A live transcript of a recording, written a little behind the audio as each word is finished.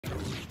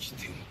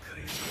Wrenching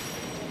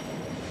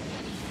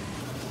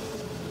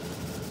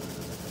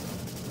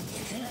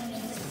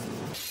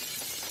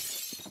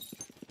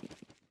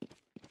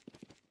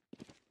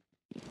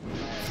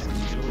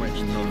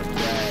on the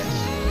grass,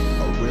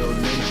 a real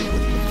ninja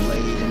with the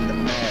blade and the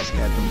mask.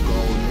 Had them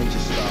gold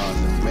ninja stars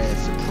and red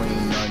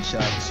supreme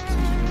nunchucks.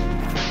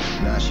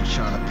 Now she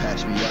tryna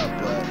patch me up,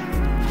 but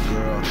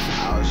girl,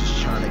 I was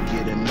just tryna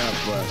get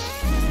enough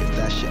us. If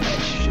that's your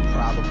ex, you should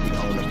probably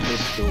own a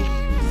pistol,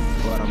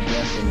 but I'm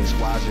guessing it's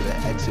wiser to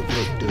exit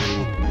with dude.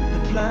 The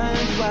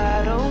blind's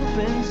wide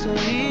open so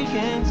he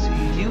can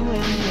see you in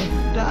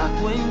the dark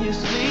when you're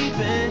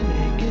sleeping.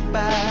 Naked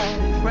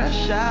body,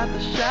 fresh out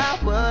the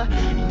shower,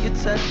 and you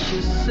touch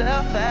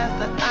yourself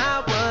after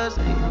hours.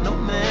 Ain't no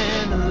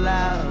man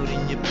allowed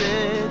in your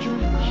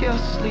bedroom. You're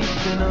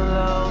sleeping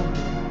alone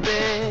in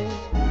bed.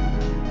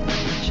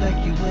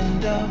 Check your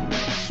window.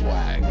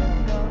 Swag.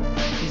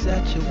 He's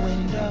at your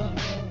window.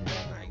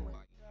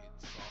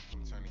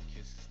 I'm turning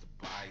kisses to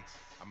bites.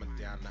 I'm a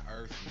down to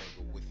earth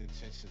nigga with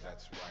intentions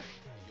that's right.